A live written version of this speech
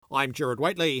I'm Gerard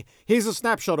Whateley. Here's a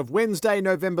snapshot of Wednesday,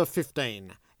 November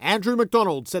 15. Andrew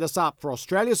McDonald set us up for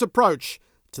Australia's approach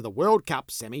to the World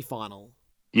Cup semi-final.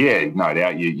 Yeah, no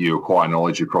doubt you acquire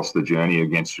knowledge across the journey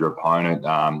against your opponent.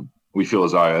 We feel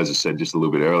as though, as I said just a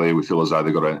little bit earlier, we feel as though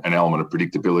they've got an element of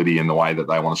predictability in the way that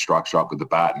they want to structure up with the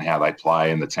bat and how they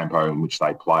play and the tempo in which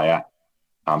they play at.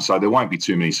 So there won't be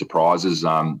too many surprises.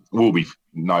 We'll be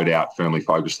no doubt firmly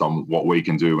focused on what we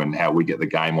can do and how we get the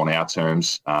game on our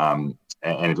terms. And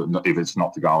if it's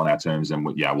not to go on our terms, then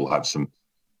we'll have some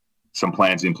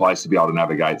plans in place to be able to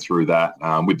navigate through that.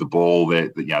 With the ball,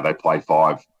 they play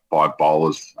five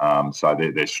bowlers, so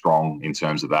they're strong in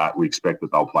terms of that. We expect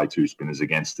that they'll play two spinners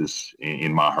against us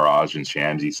in Maharaj and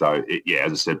Shamsi. So,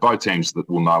 as I said, both teams that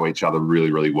will know each other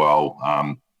really, really well.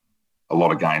 A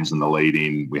lot of games in the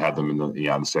lead-in. We had them in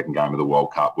the second game of the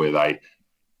World Cup where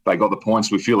they got the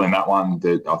points. We feel in that one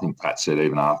that I think Pat said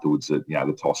even afterwards that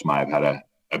the toss may have had a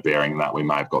bearing in that. We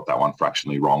may have got that one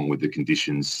fractionally wrong with the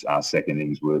conditions. Second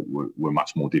innings were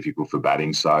much more difficult for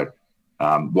batting. So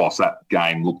whilst that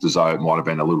game looked as though it might have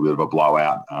been a little bit of a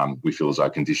blowout, we feel as though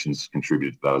conditions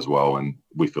contributed to that as well. And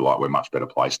we feel like we're much better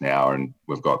placed now, and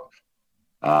we've got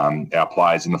our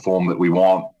players in the form that we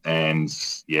want. And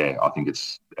I think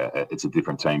it's a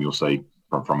different team you'll see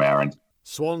from our end.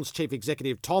 Swans Chief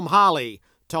Executive Tom Harley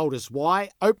told us why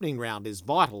opening round is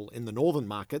vital in the northern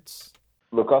markets.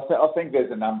 Look, I think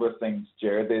there's a number of things,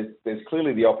 Jared. There's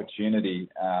clearly the opportunity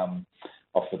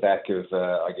off the back of,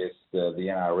 the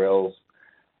NRL's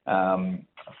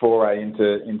foray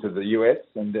into the US,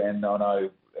 and I know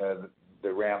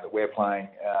the round that we're playing,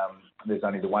 there's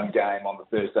only the one game on the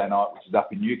Thursday night, which is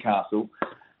up in Newcastle.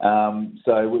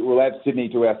 So we'll have Sydney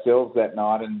to ourselves that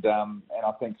night, and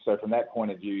I think so from that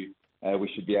point of view,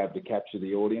 we should be able to capture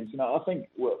the audience. I think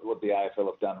what the AFL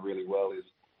have done really well is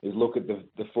look at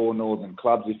the four northern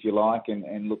clubs, if you like,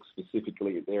 and look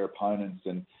specifically at their opponents.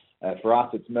 And for us,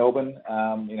 it's Melbourne.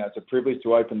 It's a privilege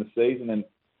to open the season,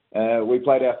 and we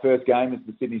played our first game as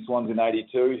the Sydney Swans in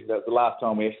 '82. That was the last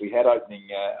time we actually had opening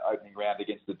round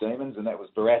against the Demons, and that was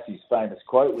Barassi's famous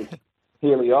quote with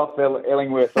Healy off,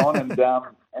 Ellingworth on,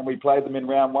 and we played them in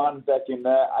round one back in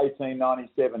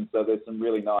 1897. So there's some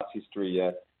really nice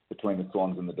history between the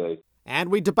Swans and the D's.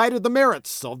 And we debated the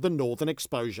merits of the northern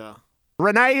exposure.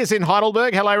 Renee is in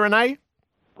Heidelberg. Hello, Renee.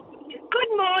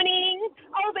 Good morning.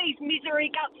 All these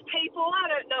misery guts people, I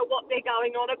don't know what they're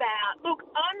going on about. Look,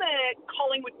 I'm a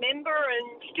Collingwood member and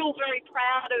still very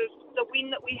proud of the win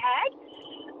that we had.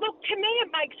 Look, to me it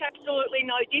makes absolutely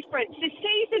no difference. The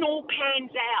season all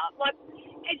pans out. Like,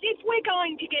 as if we're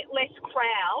going to get less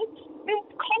crowds. I mean,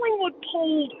 Collingwood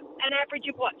pulled an average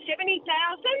of, 70,000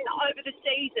 over the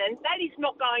season. That is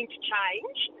not going to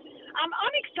change.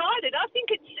 I'm excited. I think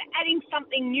it's adding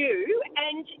something new.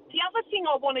 And the other thing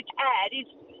I wanted to add is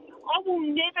I will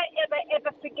never, ever,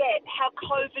 ever forget how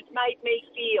COVID made me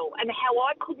feel and how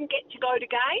I couldn't get to go to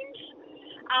games.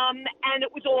 And it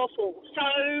was awful. So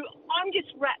I'm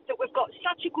just wrapped that we've got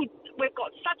such a good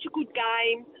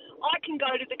game. I can go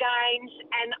to the games,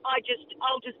 and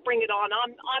I'll just bring it on.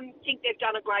 I think they've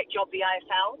done a great job, the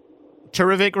AFL.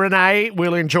 Terrific, Renee.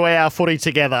 We'll enjoy our footy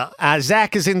together.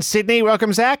 Zach is in Sydney.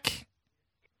 Welcome, Zach.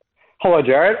 Hello,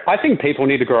 Jared. I think people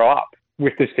need to grow up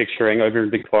with this fixturing over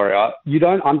in Victoria. You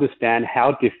don't understand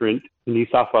how different the New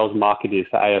South Wales market is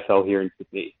to AFL here in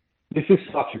Sydney. This is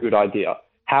such a good idea.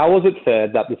 How was it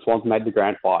fair that the Swans made the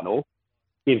grand final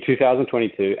in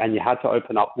 2022 and we had to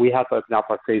open up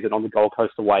our season on the Gold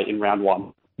Coast away in round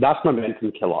one? That's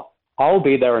momentum killer. I'll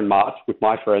be there in March with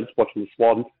my friends watching the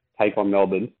Swans take on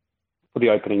Melbourne for the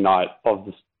opening night of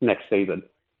this next season.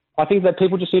 I think that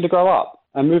people just need to grow up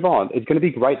and move on. It's going to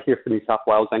be great here for New South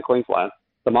Wales and Queensland.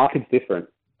 The market's different.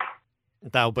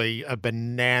 There'll be a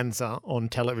bonanza on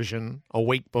television a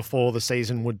week before the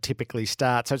season would typically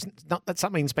start. So it's not that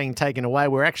something's being taken away.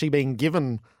 We're actually being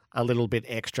given a little bit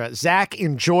extra. Zach,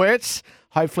 enjoy it.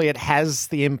 Hopefully it has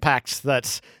the impact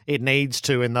that it needs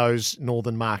to in those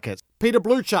northern markets. Peter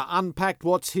Blucher unpacked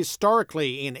what's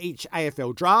historically in each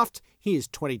AFL draft. Here's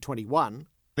 2021.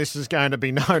 This is going to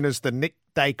be known as the Nick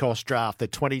Dacos draft, the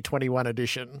 2021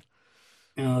 edition.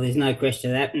 Oh, there's no question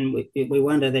of that. And we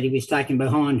wonder that he was taken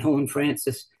behind Horn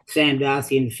Francis, Sam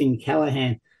Darcy and Finn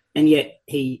Callaghan. And yet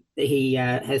he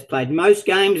has played most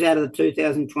games out of the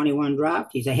 2021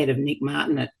 draft. He's ahead of Nick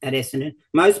Martin at Essendon.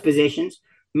 Most possessions,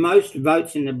 most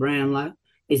votes in the Brownlow.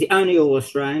 He's the only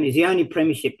All-Australian. He's the only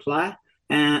premiership player.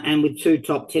 And with 2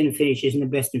 top 10 finishes in the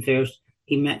best and fairest,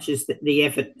 he matches the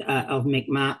effort of Nick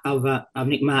Martin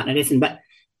at Essendon. But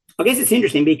I guess it's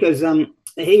interesting because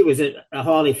he was a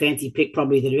highly fancy pick,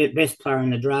 probably the best player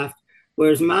in the draft,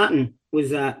 whereas Martin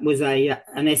was an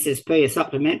SSP, a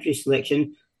supplementary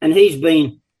selection, and he's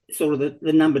been sort of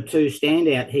the number 2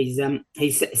 standout. He's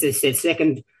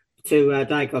second to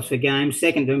Dacos for games,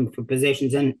 second to him for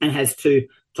possessions, and has 2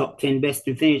 top 10 best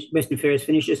and fairest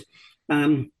finishes.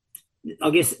 I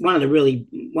guess one of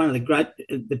the great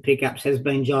pickups has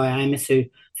been Jai Amos, who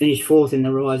finished 4th in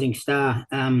the Rising Star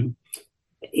in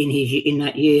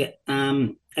that year.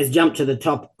 Has jumped to the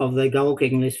top of the goal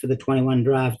kicking list for the 21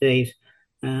 draftees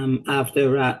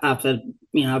after a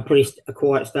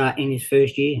quiet start in his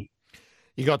first year.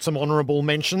 You got some honourable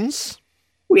mentions?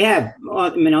 We have.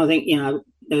 I think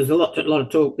there was a lot of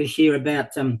talk this year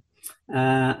about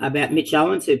Mitch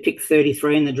Owens, who picked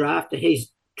 33 in the draft.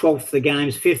 He's 12th for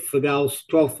games, 5th for goals,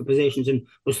 12th for possessions, and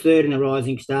was 3rd in the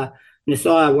Rising Star.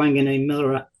 Nasiah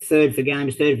Wanganeen-Miller, 3rd for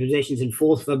games, 3rd for possessions, and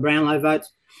 4th for Brownlow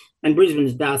votes. And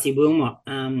Brisbane's Darcy Wilmot.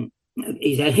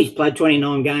 He's played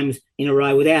 29 games in a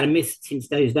row without a miss since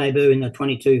his debut in the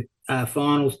 22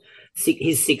 finals.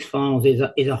 His 6 finals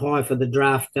is a high for the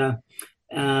draft out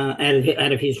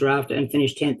of his draft, and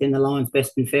finished 10th in the Lions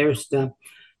best and fairest. The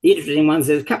interesting ones,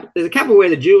 there's a couple where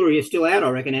the jury is still out, I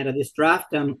reckon, out of this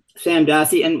draft. Sam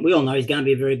Darcy, and we all know he's going to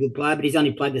be a very good player, but he's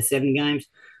only played the 7 games.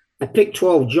 At pick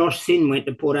 12, Josh Sin went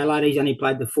to Port Adelaide. He's only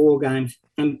played the 4 games.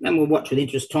 And we'll watch with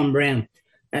interest Tom Brown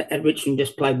at Richmond,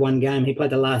 just played 1 game. He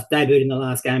debuted in the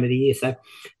last game of the year. So,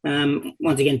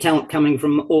 once again, talent coming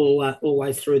from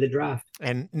always through the draft.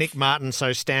 And Nick Martin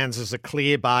stands as a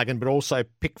clear bargain, but also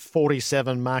pick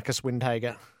 47, Marcus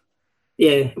Windhager.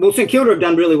 Yeah, well, St Kilda have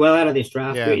done really well out of this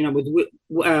draft. Yeah. With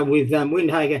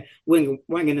Windhager,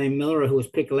 Wanganeen-Miller, who was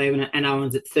pick 11, and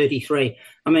Owens at 33.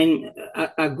 I mean,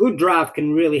 a good draft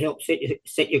can really help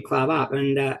set your club up,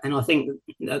 and I think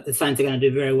that the Saints are going to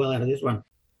do very well out of this one.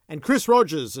 And Chris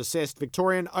Rogers assessed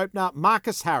Victorian opener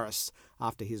Marcus Harris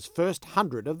after his first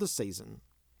 100 of the season.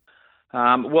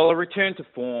 Well, a return to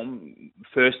form,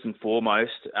 first and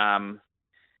foremost. When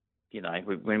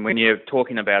you're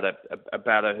talking about a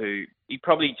batter who he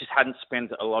probably just hadn't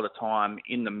spent a lot of time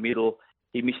in the middle.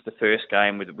 He missed the first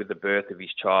game with the birth of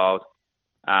his child,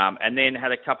 and then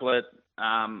had a couple of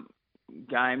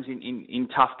games in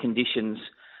tough conditions.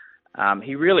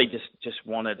 He really just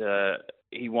wanted a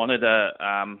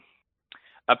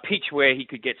pitch where he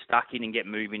could get stuck in and get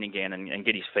moving again and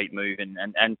get his feet moving.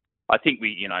 And I think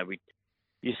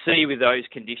you see with those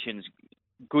conditions,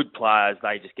 good players,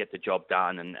 they just get the job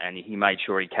done, and he made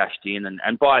sure he cashed in,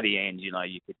 and by the end, you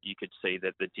could see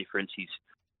that the difference,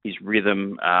 his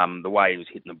rhythm, the way he was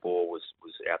hitting the ball was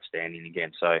outstanding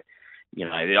again. So,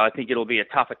 I think it'll be a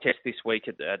tougher test this week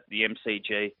at the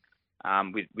MCG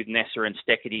with Nessa and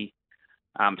Steckity.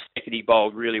 Steckity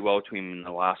bowled really well to him in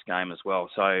the last game as well.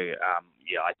 So, I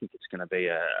think it's going to be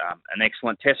an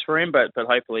excellent test for him, but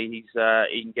hopefully he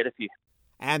can get a few.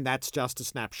 And that's just a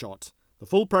snapshot. The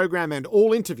full program and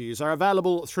all interviews are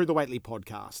available through the Whateley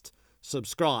podcast.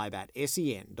 Subscribe at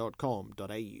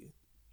sen.com.au.